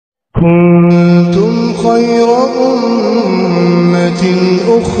كنتم خير أمة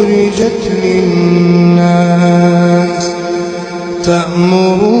أخرجت للناس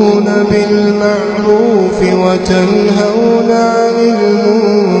تأمرون بالمعروف وتنهون عن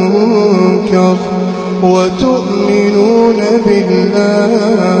المنكر وتؤمنون بالله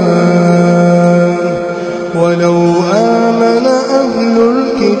ولو آمن أهل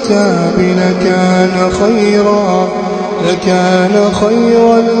الكتاب لكان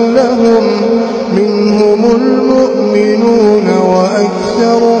خيرا لهم منهم المؤمنون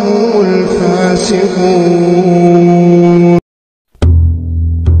وأكثرهم الفاسقون.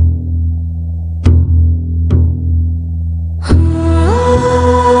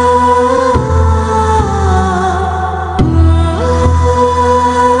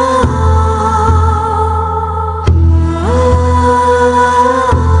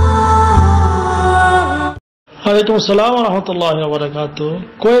 ওয়ালাইকুম আসসালাম ওয়া রাহমাতুল্লাহি ওয়া বারাকাতুহু।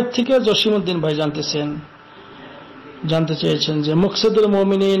 কুয়েত থেকে জসিমউদ্দিন ভাই জানতে চেয়েছেন যে মকসেদুল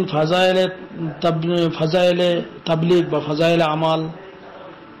মোমিনিন, ফাজাইলে তাবলীগ বা ফাজাইলে আমাল,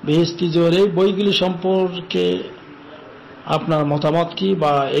 বেহেশতি জোর, এই বইগুলি সম্পর্কে আপনার মতামত কি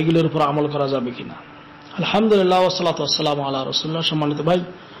বা এগুলোর উপর আমল করা যাবে কিনা? আলহামদুলিল্লাহ ওয়াসসালাতু ওয়াসসালামু আলা রাসূলিল্লাহ। সম্মানিত ভাই,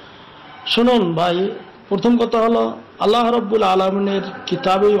 শুনুন ভাই, প্রথম কথা হলো আল্লাহ রাব্বুল আলামিনের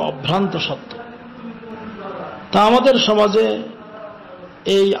কিতাবই অভ্রান্ত সত্য। তা আমাদের সমাজে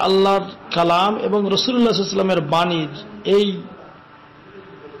এই আল্লাহর কালাম এবং রাসূলুল্লাহ সাল্লাল্লাহু আলাইহি ওয়াসাল্লামের বাণীর এই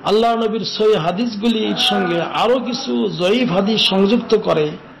আল্লাহ নবীর সহিহ হাদিসগুলির সঙ্গে আরো কিছু জয়ীফ হাদিস সংযুক্ত করে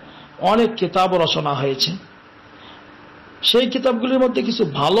অনেক কিতাব রচনা হয়েছে। সেই কিতাবগুলির মধ্যে কিছু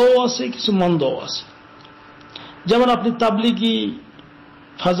ভালোও আছে, কিছু মন্দও আছে। যেমন আপনি তাবলীগী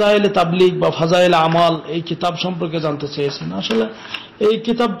ফাজাইলে তাবলীগ বা ফাজাইলে আমাল এই কিতাব সম্পর্কে জানতে চেয়েছেন। আসলে এই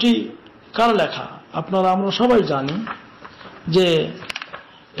কিতাবটি কার লেখা আপনারা আমরা সবাই জানি যে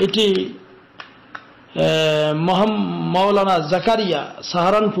এটি মাওলানা জাকারিয়া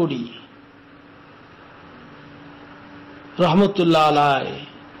সাহারানপুরি রহমতুল্লাহ আলাইহি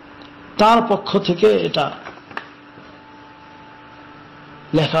তার পক্ষ থেকে এটা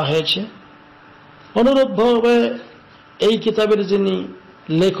লেখা হয়েছে। অনুরূপভাবে এই কিতাবের যিনি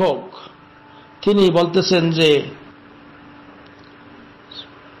লেখক তিনি বলতেছেন যে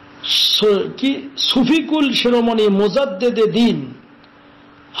সুফিকুল শিরোমণি মুজাদ্দেদে দ্বীন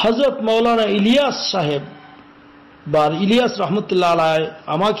হযরত মাওলানা ইলিয়াস সাহেব বা ইলিয়াস রহমতুল্লাহ আলাইহি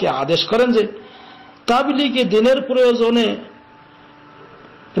আমাকে আদেশ করেন যে তাবলীগে দ্বীনের প্রয়োজন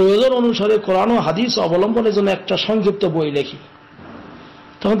অনুসারে কোরআন ও হাদিস অবলম্বনের জন্য একটা সংক্ষিপ্ত বই লেখি।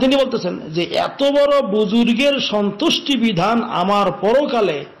 তখন তিনি বলতেছেন যে এত বড় বুজুর্গের সন্তুষ্টি বিধান আমার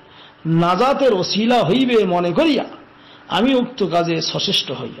পরকালে নাজাতের ওসিলা হইবে মনে করিয়া আমি উক্ত কাজে সচেষ্ট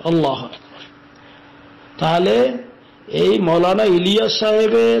হই। আল্লাহু আকবার। তাহলে এই মাওলানা ইলিয়াস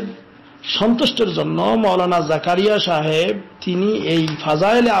সাহেবের সন্তুষ্টের জন্য মাওলানা জাকারিয়া সাহেব তিনি এই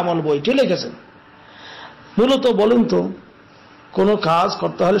ফাজাইলে আমল বইটি লিখেছেন। মূলত বলুন তো, কোনো কাজ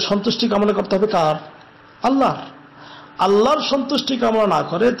করতে হলে সন্তুষ্টি কামনা করতে হবে কার? আল্লাহর সন্তুষ্টি কামনা না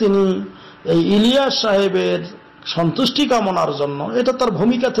করে তিনি এই ইলিয়াস সাহেবের সন্তুষ্টি কামনার জন্য, এটা তার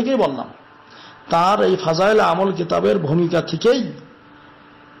ভূমিকা থেকেই বললাম, তার এই ফাজাইলে আমল কিতাবের ভূমিকা থেকেই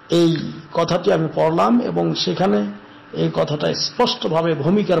এই কথাটি আমি পড়লাম এবং সেখানে এই কথাটা স্পষ্টভাবে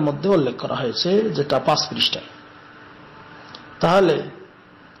ভূমিকার মধ্যে উল্লেখ করা হয়েছে, যেটা 5 পৃষ্ঠায়। তাহলে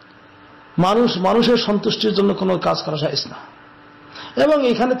মানুষের সন্তুষ্টির জন্য কোনো কাজ করা যায় না। এবং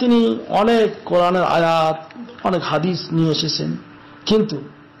এখানে তিনি অনেক কোরআনের আয়াত, অনেক হাদিস নিয়ে এসেছেন, কিন্তু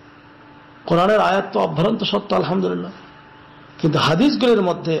কোরআনের আয়াত তো অভ্রান্ত সত্য আলহামদুলিল্লাহ, কিন্তু হাদিসগুলির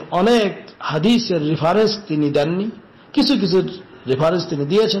মধ্যে অনেক হাদিসের রেফারেন্স তিনি দেননি, কিছু কিছু রেফারেন্স তিনি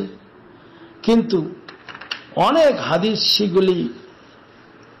দিয়েছেন, কিন্তু অনেক হাদিস সেগুলি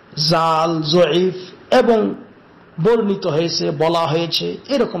জাল, জয়ীফ এবং বর্ণিত হয়েছে, বলা হয়েছে,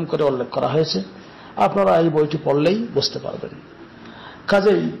 এরকম করে উল্লেখ করা হয়েছে। আপনারা এই বইটি পড়লেই বুঝতে পারবেন।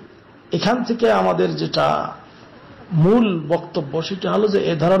 কাজেই এখান থেকে আমাদের যেটা মূল বক্তব্য সেটা হলো যে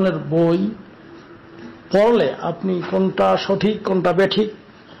এ ধরনের বই পড়লে আপনি কোনটা সঠিক কোনটা বেঠিক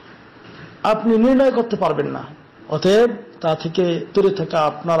আপনি নির্ণয় করতে পারবেন না। অতএব তা থেকে দূরে থাকা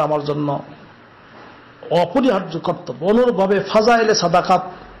আপনার আমার জন্য অপরিহার্য কর্তব্য। অনুরূপভাবে ফাজাইলে সাদাকাত,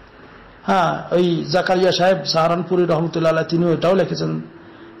 ওই জাকারিয়া সাহেব সাহারানপুরি রহমতুল্লাহ আলাইহি তিনি এটাও লিখেছেন।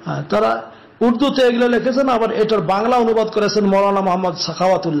 তারা উর্দুতে এগুলো লিখেছেন, আবার এটার বাংলা অনুবাদ করেছেন মৌলানা মোহাম্মদ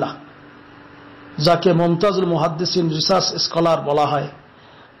সাখাওয়াতুল্লাহ, যাকে মুমতাজুল মুহাদ্দিসিন রিসার্চ স্কলার বলা হয়।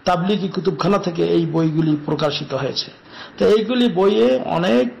 তাবলিগি কুতুবখানা থেকে এই বইগুলি প্রকাশিত হয়েছে। তো এইগুলি বইয়ে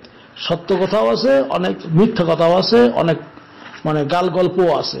অনেক সত্য কথাও আছে, অনেক মিথ্যা কথাও আছে, অনেক গাল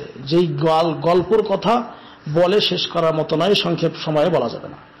গল্পও আছে। যেই গল্পর কথা বলে শেষ করার মতো নয়, সংক্ষেপ সময়ে বলা যাবে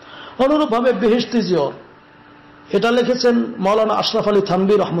না। অনুরূপভাবে বেহেশতি জিয়র, এটা লিখেছেন মাওলানা আশরাফ আলী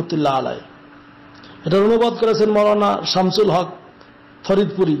থানভী রহমতুল্লাহ আলাই, এটার অনুবাদ করেছেন মাওলানা শামসুল হক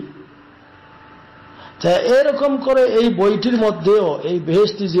ফরিদপুরি। এরকম করে এই বইটির মধ্যেও, এই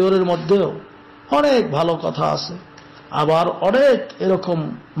বেহেশতি জিয়রের মধ্যেও অনেক ভালো কথা আছে, আবার অনেক এরকম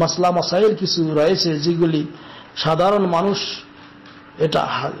মাসলা মাসাইল কিছু রয়েছে যেগুলি সাধারণ মানুষ, এটা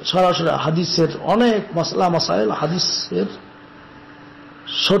সরাসরি হাদিসের অনেক মাসলা মাসাইল হাদিসের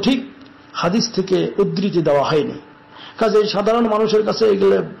সঠিক হাদিস থেকে উদ্ধৃতি দেওয়া হয়নি, কাজে সাধারণ মানুষের কাছে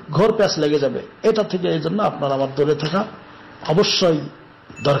এগুলো ঘোর প্যাঁচ লেগে যাবে। এটা থেকে এই জন্য আপনার আমার দূরে থাকা অবশ্যই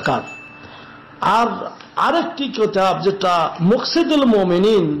দরকার। আর আরেকটি কিতাব যেটা মকসেদুল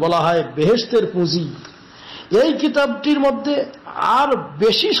মোমিনিন বলা হয়, বেহেশতের পুঁজি, এই কিতাবটির মধ্যে আর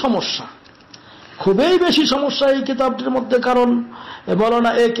বেশি সমস্যা, খুবই বেশি সমস্যা এই কিতাবটির মধ্যে। কারণ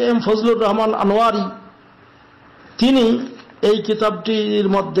মাওলানা এ.কে.এম. ফজলুর রহমান আনোয়ারি তিনি এই কিতাবটির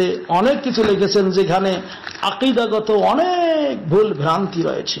মধ্যে অনেক কিছু লিখেছেন যেখানে আকীদাগত অনেক ভুল ভ্রান্তি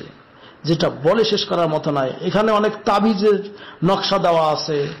রয়েছে, যেটা বলে শেষ করার মতো নয়। এখানে অনেক তাবিজের নকশা দেওয়া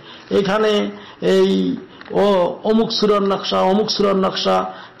আছে, এখানে এই অমুক সূরার নকশা, অমুক সূরার নকশা,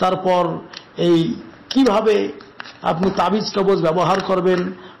 তারপর এই কিভাবে আপনি তাবিজ কবজ ব্যবহার করবেন,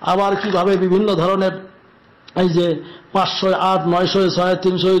 আবার কিভাবে বিভিন্ন ধরনের এই যে 508, 906,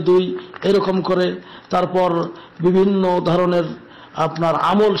 302 এরকম করে, তারপর বিভিন্ন ধরনের আপনার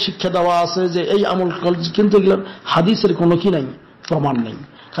আমল শিক্ষা দেওয়া আছে যে এই আমল, কিন্তু এগুলোর হাদিসের কোনো কি নাই, প্রমাণ নেই।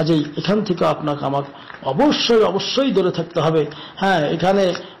 কাজেই এখান থেকে আপনাকে আমাকে অবশ্যই অবশ্যই দূরে থাকতে হবে। হ্যাঁ, এখানে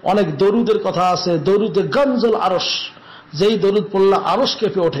অনেক দরুদের কথা আছে, দরুদে গঞ্জল আরশ, যেই দরুদ পড়লে আরশ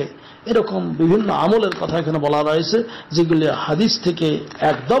কেঁপে ওঠে, এরকম বিভিন্ন আমলের কথা এখানে বলা রয়েছে যেগুলি হাদিস থেকে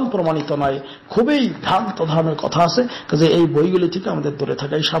একদম প্রমাণিত নয়, খুবই ভ্রান্ত ধরনের কথা আছে। কাজে এই বইগুলি থেকে আমাদের দূরে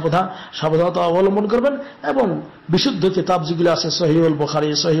থাকা, এই সাবধানতা অবলম্বন করবেন। এবং বিশুদ্ধ কিতাব যেগুলি আছে, সহিহুল বুখারী,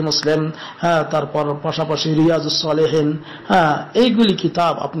 সহিহ মুসলিম, হ্যাঁ, তারপর পাশাপাশি রিয়াজুস সালেহিন, হ্যাঁ, এইগুলি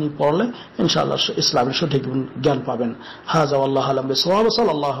কিতাব আপনি পড়লে ইনশাআল্লাহ ইসলামের সঠিক জ্ঞান পাবেন। হাযা ওয়াল্লাহু আ'লাম বিসওয়াব,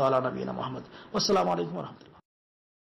 সাল্লাল্লাহু আলা নবিয়িনা মুহাম্মদ, আসসালামু আলাইকুম ওয়া রাহমাতুল্লাহ।